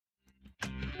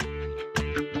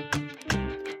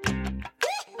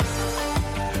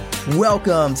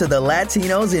Welcome to the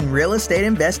Latinos in Real Estate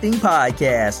Investing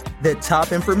Podcast, the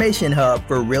top information hub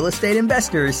for real estate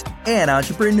investors and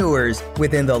entrepreneurs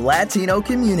within the Latino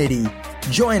community.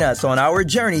 Join us on our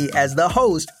journey as the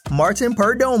host, Martin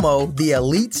Perdomo, the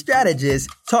elite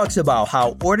strategist, talks about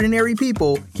how ordinary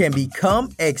people can become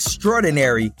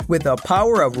extraordinary with the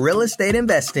power of real estate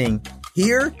investing.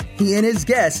 Here, he and his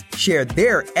guests share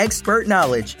their expert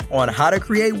knowledge on how to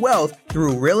create wealth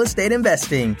through real estate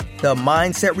investing, the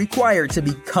mindset required to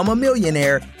become a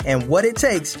millionaire, and what it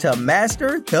takes to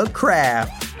master the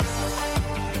craft.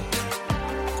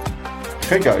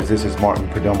 Hey guys, this is Martin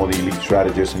Perdomo, the elite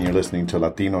strategist, and you're listening to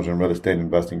Latinos in Real Estate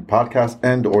Investing Podcast,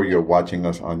 and or you're watching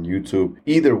us on YouTube.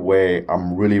 Either way,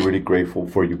 I'm really grateful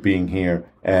for you being here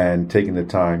and taking the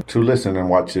time to listen and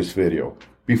watch this video.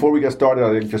 Before we get started,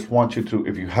 I just want you to,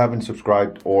 if you haven't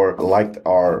subscribed or liked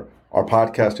our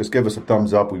podcast, just give us a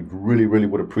thumbs up. We really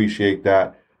would appreciate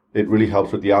that. It really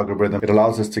helps with the algorithm. It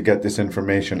allows us to get this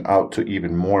information out to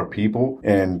even more people.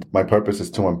 And my purpose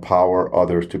is to empower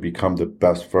others to become the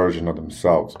best version of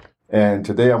themselves. And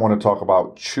today I want to talk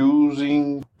about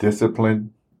choosing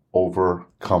discipline over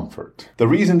comfort. The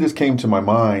reason this came to my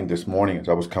mind this morning as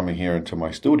I was coming here into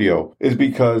my studio is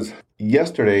because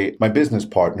yesterday, my business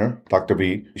partner, Dr.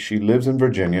 B, she lives in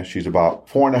Virginia. She's about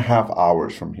 4.5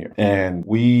 hours from here. And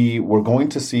we were going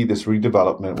to see this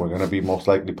redevelopment. We're going to be most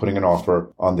likely putting an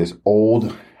offer on this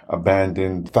old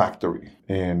abandoned factory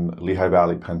in Lehigh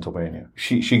Valley, Pennsylvania.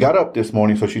 She got up this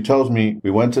morning, so she tells me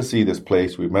we went to see this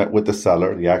place. We met with the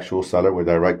seller, the actual seller. We're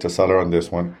direct to seller on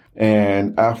this one.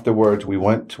 And afterwards, we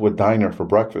went to a diner for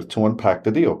breakfast to unpack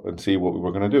the deal and see what we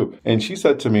were going to do. And she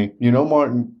said to me, you know,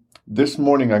 Martin, this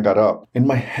morning I got up. In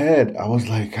my head, I was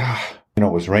like, it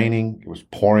was raining. It was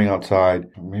pouring outside.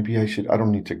 Maybe I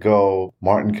don't need to go.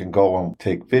 Martin can go and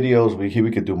take videos. We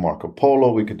could do Marco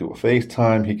Polo. We could do a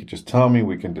FaceTime. He could just tell me.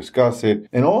 We can discuss it.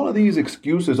 And all of these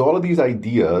excuses, all of these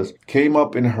ideas came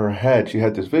up in her head. She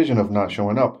had this vision of not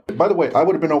showing up. By the way, I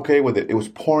would have been okay with it. It was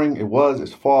pouring.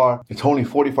 It's far. It's only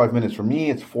 45 minutes for me.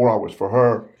 It's 4 hours for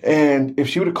her. And if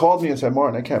she would have called me and said,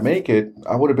 Martin, I can't make it,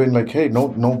 I would have been like, hey, no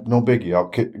biggie.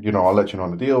 I'll let you know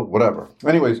on the deal, whatever.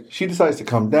 Anyways, she decides to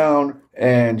come down.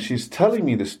 And she's telling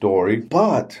me the story,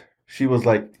 but she was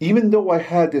like, even though I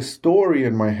had this story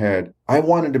in my head, I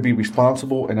wanted to be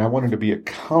responsible and I wanted to be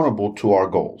accountable to our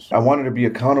goals. I wanted to be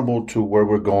accountable to where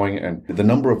we're going and the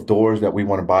number of doors that we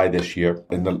want to buy this year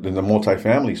in the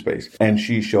multifamily space. And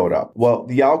she showed up. Well,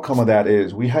 the outcome of that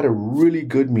is we had a really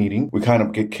good meeting. We kind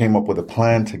of came up with a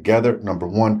plan together, number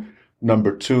one.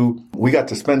 Number two, we got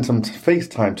to spend some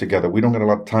FaceTime together. We don't get a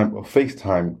lot of time of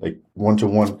FaceTime, like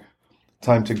one-to-one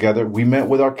time together. We met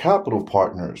with our capital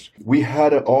partners. We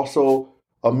had also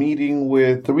a meeting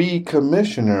with 3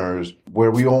 commissioners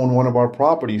where we own one of our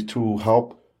properties to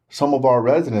help some of our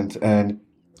residents. And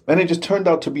it just turned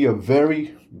out to be a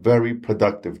very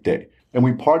productive day. And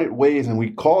we parted ways and we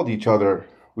called each other.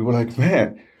 We were like,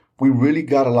 man, we really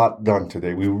got a lot done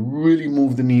today. We really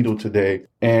moved the needle today.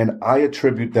 And I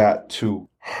attribute that to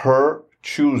her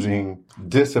choosing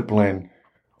discipline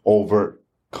over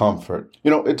comfort.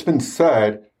 It's been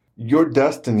said, your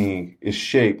destiny is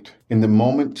shaped in the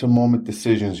moment-to-moment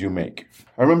decisions you make.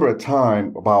 I remember a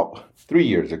time about 3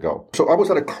 years ago. So I was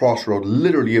at a crossroad.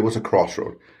 Literally, it was a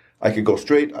crossroad. I could go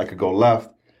straight, I could go left.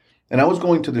 And I was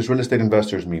going to this real estate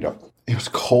investors meetup. It was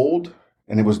cold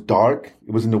and it was dark.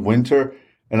 It was in the winter.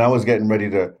 And I was getting ready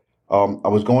to, I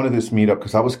was going to this meetup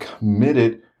because I was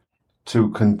committed to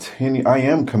continue. I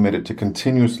am committed to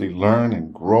continuously learn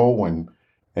and grow and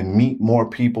meet more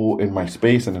people in my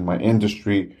space and in my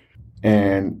industry.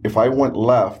 And if I went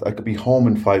left, I could be home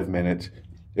in 5 minutes.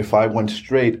 If I went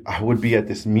straight, I would be at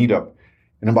this meetup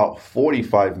in about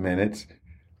 45 minutes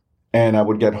and I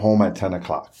would get home at 10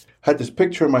 o'clock. I had this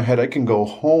picture in my head. I can go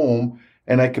home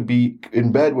and I could be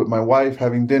in bed with my wife,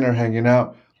 having dinner, hanging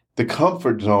out, the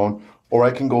comfort zone, or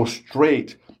I can go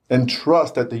straight and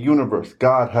trust that the universe,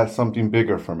 God, has something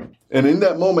bigger for me. And in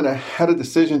that moment, I had a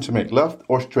decision to make, left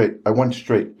or straight. I went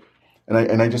straight.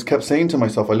 And I just kept saying to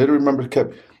myself, I literally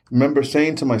remember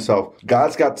saying to myself,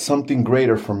 God's got something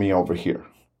greater for me over here.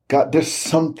 God, there's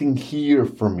something here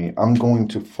for me. I'm going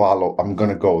to follow. I'm going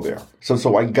to go there.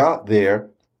 So I got there.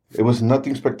 It was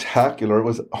nothing spectacular. It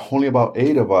was only about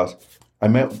 8 of us. I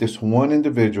met this one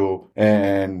individual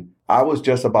and I was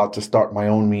just about to start my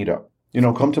own meetup.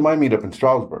 Come to my meetup in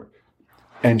Stroudsburg.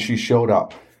 And she showed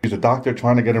up. She's a doctor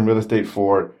trying to get in real estate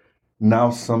for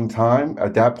now some time.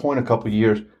 At that point, a couple of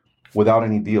years without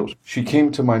any deals. She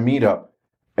came to my meetup.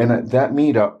 And at that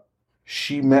meetup,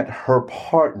 she met her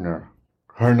partner,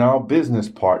 her now business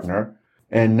partner.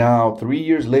 And now 3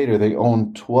 years later, they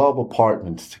own 12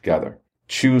 apartments together.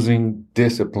 choosing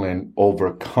discipline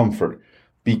over comfort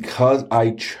because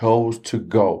I chose to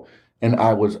go and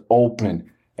I was open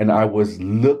and I was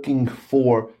looking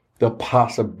for the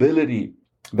possibility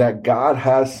that God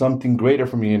has something greater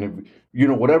for me. And,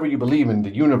 whatever you believe in,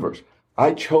 the universe,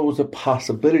 I chose a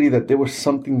possibility that there was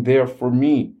something there for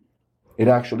me. It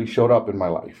actually showed up in my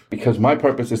life because my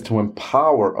purpose is to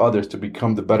empower others to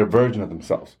become the better version of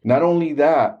themselves. Not only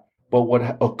that, but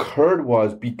what occurred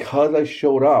was because I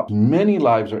showed up, many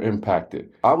lives are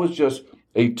impacted. I was just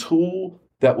a tool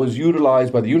that was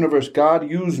utilized by the universe. God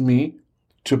used me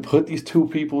to put these two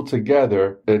people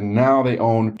together, and now they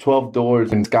own 12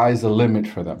 doors and sky's the limit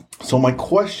for them. So my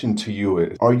question to you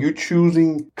is, are you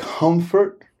choosing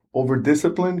comfort over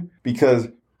discipline? Because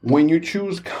when you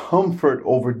choose comfort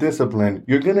over discipline,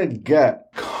 you're going to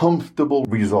get comfortable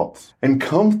results. And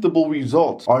comfortable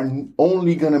results are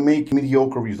only going to make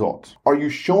mediocre results. Are you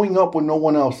showing up when no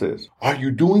one else is? Are you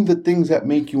doing the things that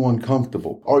make you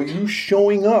uncomfortable? Are you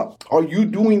showing up? Are you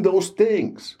doing those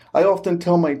things? I often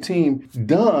tell my team,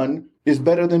 done is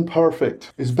better than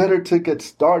perfect. It's better to get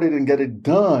started and get it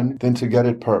done than to get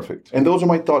it perfect. And those are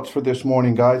my thoughts for this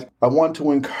morning, guys. I want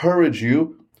to encourage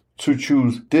you to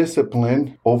choose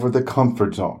discipline over the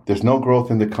comfort zone. There's no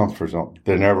growth in the comfort zone.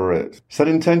 There never is. Set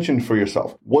intention for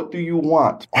yourself. What do you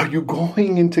want? Are you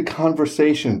going into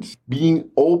conversations, being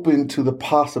open to the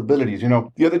possibilities?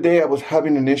 The other day I was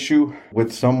having an issue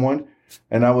with someone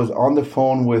and I was on the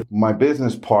phone with my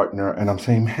business partner and I'm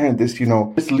saying, man, this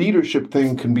leadership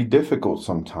thing can be difficult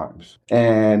sometimes.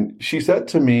 And she said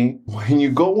to me, when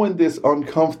you go in this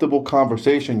uncomfortable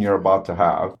conversation you're about to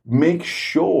have, make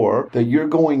sure that you're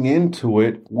going into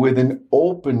it with an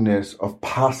openness of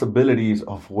possibilities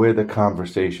of where the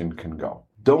conversation can go.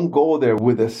 Don't go there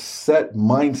with a set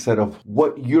mindset of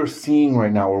what you're seeing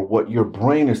right now or what your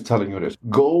brain is telling you it is.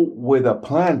 Go with a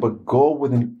plan, but go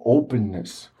with an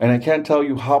openness. And I can't tell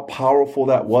you how powerful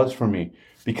that was for me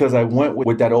because I went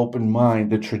with that open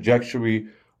mind. The trajectory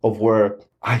of where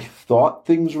I thought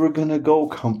things were going to go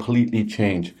completely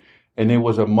changed. And it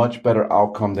was a much better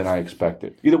outcome than I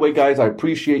expected. Either way, guys, I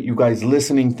appreciate you guys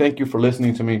listening. Thank you for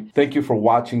listening to me. Thank you for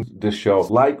watching this show.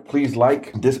 Please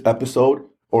like this episode.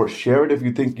 Or share it if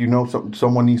you think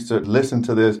someone needs to listen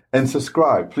to this. And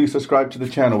subscribe. Please subscribe to the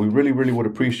channel. We really, really would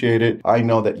appreciate it. I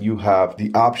know that you have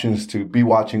the options to be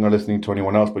watching or listening to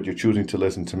anyone else, but you're choosing to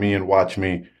listen to me and watch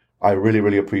me. I really,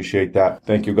 really appreciate that.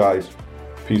 Thank you, guys.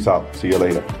 Peace out. See you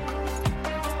later.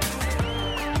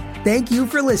 Thank you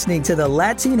for listening to the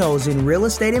Latinos in Real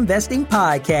Estate Investing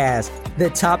podcast, the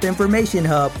top information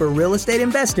hub for real estate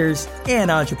investors and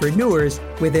entrepreneurs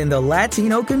within the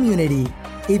Latino community.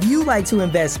 If you'd like to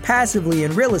invest passively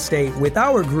in real estate with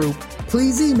our group,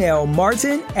 please email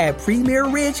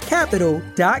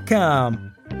Martin@PremierRidgeCapital.com.